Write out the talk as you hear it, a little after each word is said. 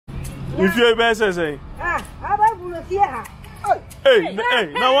If you're best, say. Hey,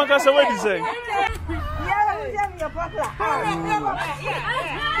 now one can say what you say.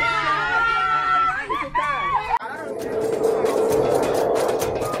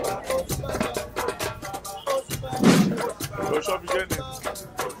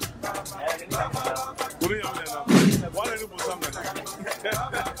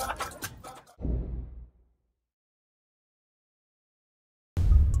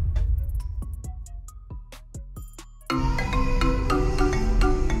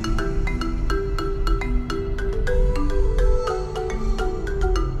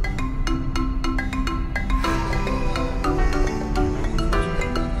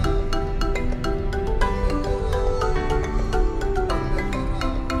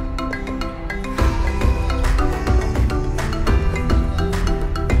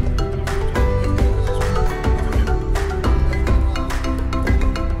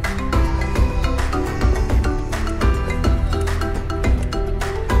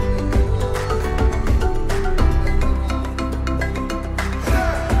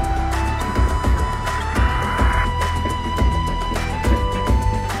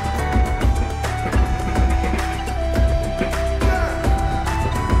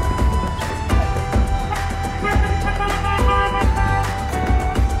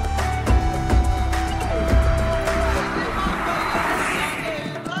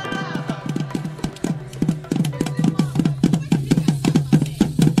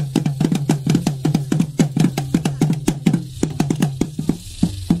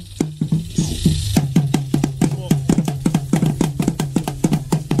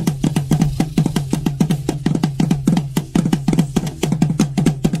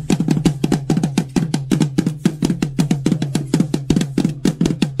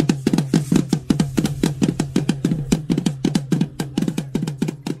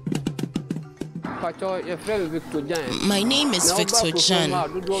 My name is Victor Jan.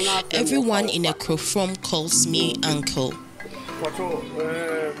 Everyone in Ekrofrom calls me Uncle.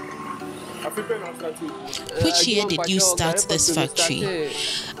 Which year did you start this factory?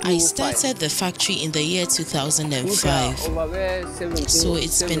 I started the factory in the year 2005. So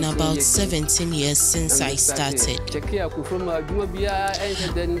it's been about 17 years since I started.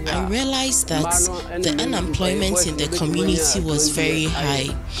 I realized that the unemployment in the community was very high.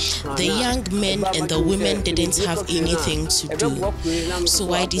 The young men and the women didn't have anything to do.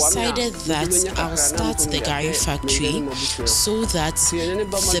 So I decided that I'll start the Gari factory so that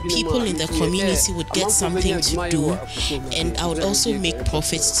the people in the community would get something to do, and I would also make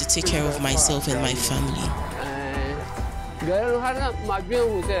profits to take care of myself and my family.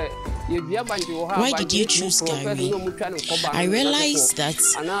 Why did you choose Gari? I realized that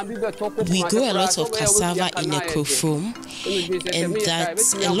we grow a lot of cassava in Ekrofrom, and that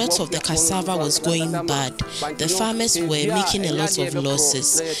a lot of the cassava was going bad. The farmers were making a lot of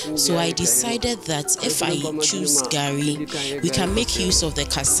losses. So I decided that if I choose Gari, we can make use of the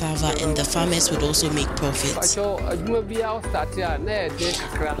cassava and the farmers would also make profits.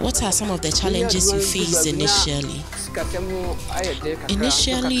 What are some of the challenges you faced initially?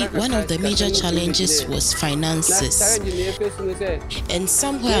 Initially, one of the major challenges was finances, and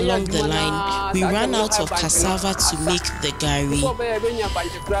somewhere along the line we ran out of cassava to make the Gari.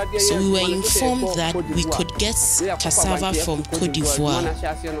 So we were informed that we could get cassava from Côte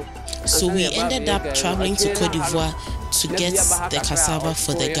d'Ivoire. So we ended up traveling to Côte d'Ivoire to get the cassava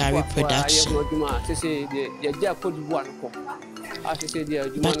for the Gari production.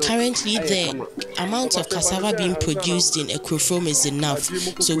 But currently the amount of cassava being produced in Ekrofrom is enough,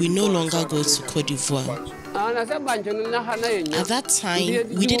 so we no longer go to Côte d'Ivoire. At that time,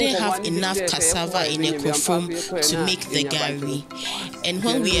 we didn't have enough cassava in Ekrofrom to make the Gari. And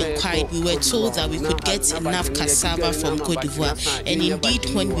when we inquired, we were told that we could get enough cassava from Côte d'Ivoire. And indeed,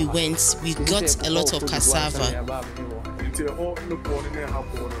 when we went, we got a lot of cassava.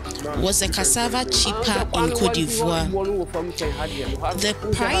 Was the cassava cheaper in Côte d'Ivoire? The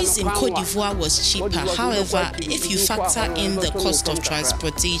price in Côte d'Ivoire was cheaper. However, if you factor in the cost of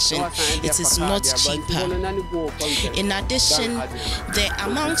transportation, it is not cheaper. In addition, the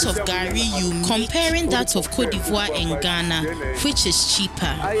amount of Gari you comparing that of Côte d'Ivoire and Ghana, which is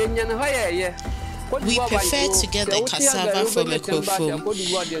cheaper? We prefer to get the cassava from Ekrofrom.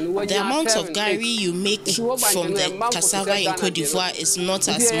 The amount of Gari you make from the cassava in Côte d'Ivoire is not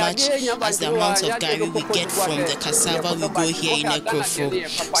as much as the amount of Gari we get from the cassava we grow here in Ekrofrom.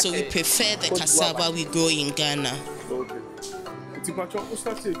 So we prefer the cassava we grow in Ghana.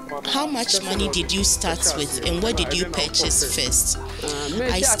 How much money did you start with, and what did you purchase first?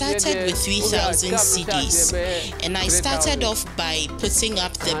 I started with 3,000 cedis, and I started off by putting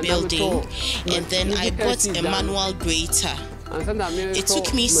up the building, and then I bought a manual grater. It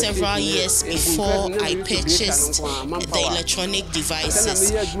took me several years before I purchased the electronic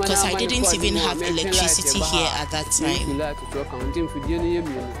devices, because I didn't even have electricity here at that time.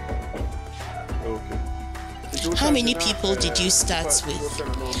 How many people did you start with?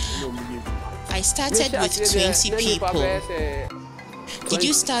 I started with 20 people. Did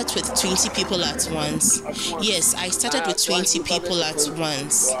you start with 20 people at once? Yes, I started with 20 people at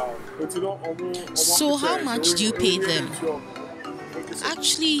once. So how much do you pay them?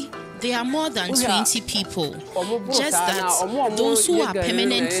 Actually, there are more than 20 people. Just that those who are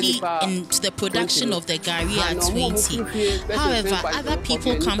permanently in the production of the Gari are 20. However, other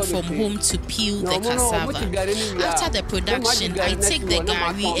people come from home to peel the cassava. After the production, I take the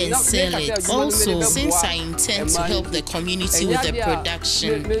Gari and sell it. Also, since I intend to help the community with the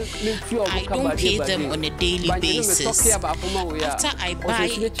production, I don't pay them on a daily basis. After I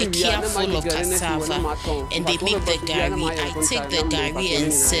buy a kia full of cassava and they make the Gari, I take the Gari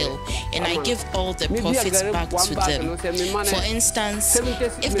and sell, and I give all the profits back to them. For instance,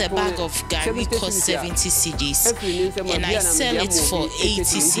 if the bag of Gari costs 70 cedis and I sell it for 80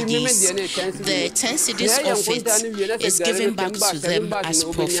 cedis, the 10 cedis of it is given back to them as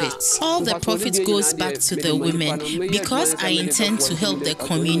profits. All the profit goes back to the women. Because I intend to help the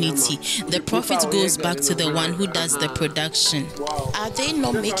community, the profit goes back to the one who does the production. Are they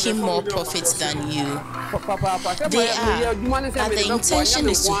not making more profits than you? They are, but the intention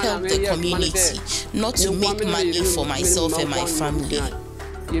is to help the community, not to make money for myself and my family.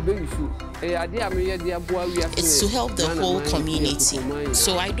 It's to help the whole community.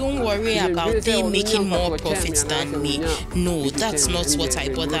 So I don't worry about them making more profits than me. No, that's not what I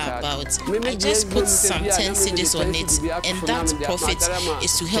bother about. I just put some 10 cedis on it, and that profit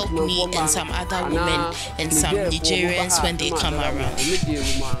is to help me and some other women and some Nigerians when they come around.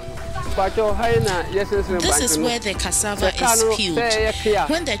 This is where the cassava is peeled.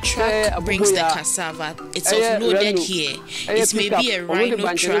 When the truck brings the cassava, it's offloaded here. It may be a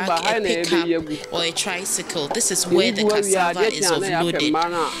rhino truck, a pickup, or a tricycle. This is where the cassava is offloaded.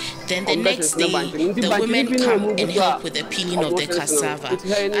 Then the next day, the women come and help with the peeling of the cassava.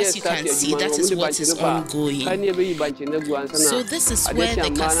 As you can see, that is what is ongoing. So this is where the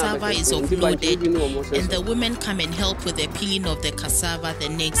cassava is offloaded, and the women come and help with the peeling of the cassava the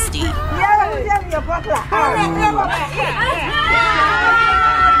next day.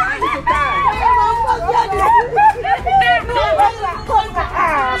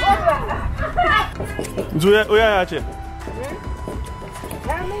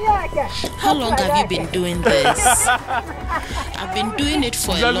 How long have you been doing this? I've been doing it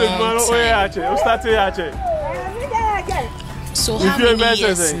for a long time. So how many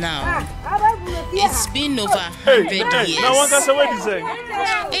years now? It's been over 100 years.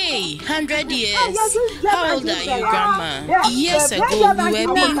 Hey, 100 years. How old are you, Grandma? Years ago, we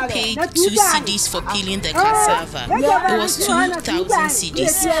were being paid 2 cedis for peeling the cassava. It was 2,000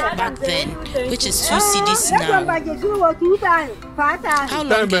 cedis back then, which is 2 cedis now. How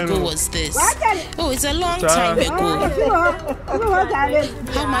long ago was this? Oh, it's a long time ago.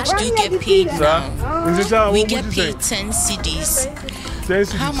 How much do you get paid now? We get paid 10 cedis.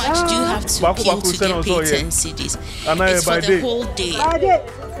 How much do you have to peel to get paid 10 cedis? It's for the whole day.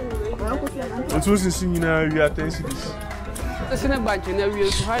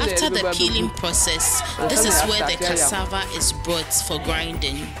 After the peeling process, this is where the cassava is brought for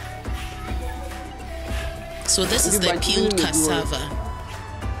grinding. So this is the peeled cassava.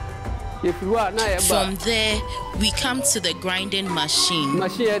 From there, we come to the grinding machine.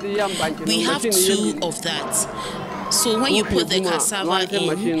 We have 2 of that. So when you put the cassava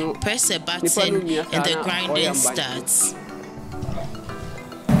in, press a button and the grinding starts.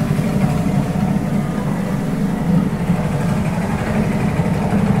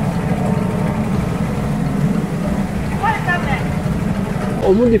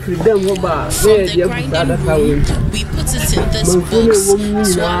 From the grinding room, we put it in this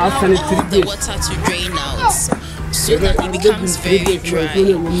box to allow all the water to drain out, so that it becomes very dry.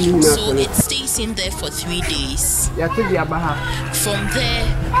 So it stays in there for 3 days. From there,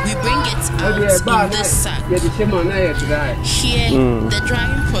 we bring it out in this sack. Here, the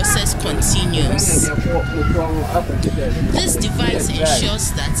drying process continues. This device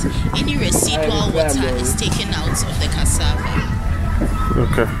ensures that any residual water is taken out of the cassava.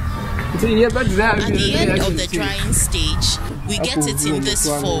 Okay. At the end of the drying stage, we get it in this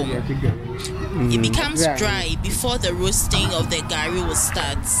form. It becomes dry before the roasting of the gari will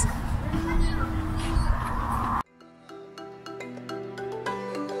start.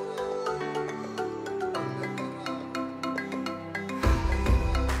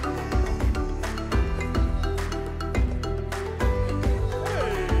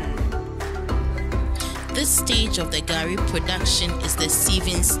 This stage of the gari production is the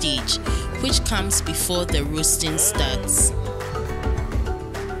sieving stage, which comes before the roasting starts.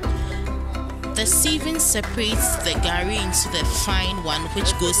 The sieving separates the gari into the fine one,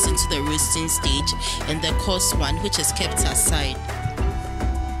 which goes into the roasting stage, and the coarse one, which is kept aside.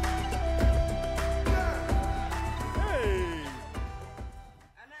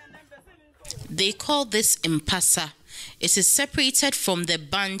 They call this impasa. It is separated from the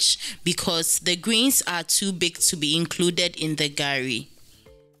bunch because the grains are too big to be included in the gari.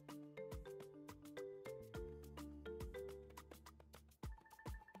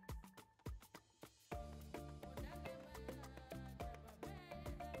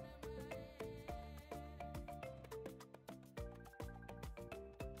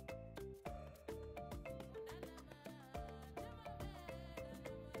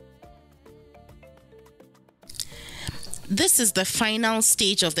 This is the final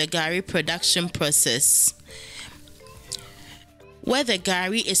stage of the gari production process, where the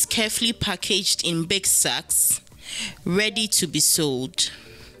gari is carefully packaged in big sacks, ready to be sold.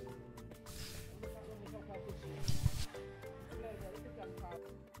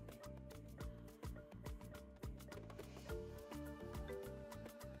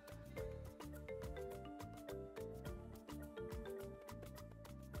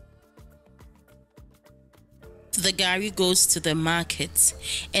 The gari goes to the market,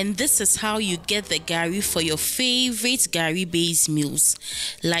 and this is how you get the gari for your favorite gari based meals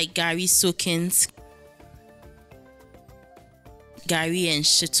like gari soakings, gari and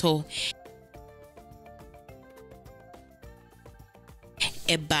shito,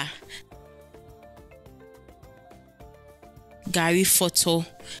 eba, gari photo,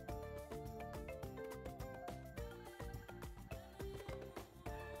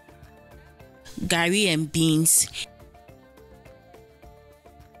 gari and beans,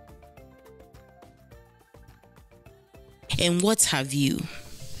 and what have you.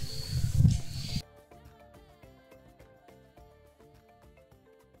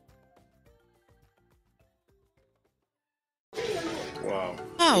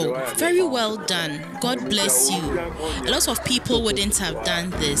 Wow, very well done. God bless you. A lot of people wouldn't have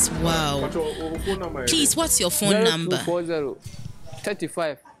done this. Wow. Please, what's your phone number? 0240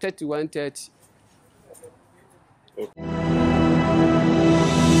 35 31 30.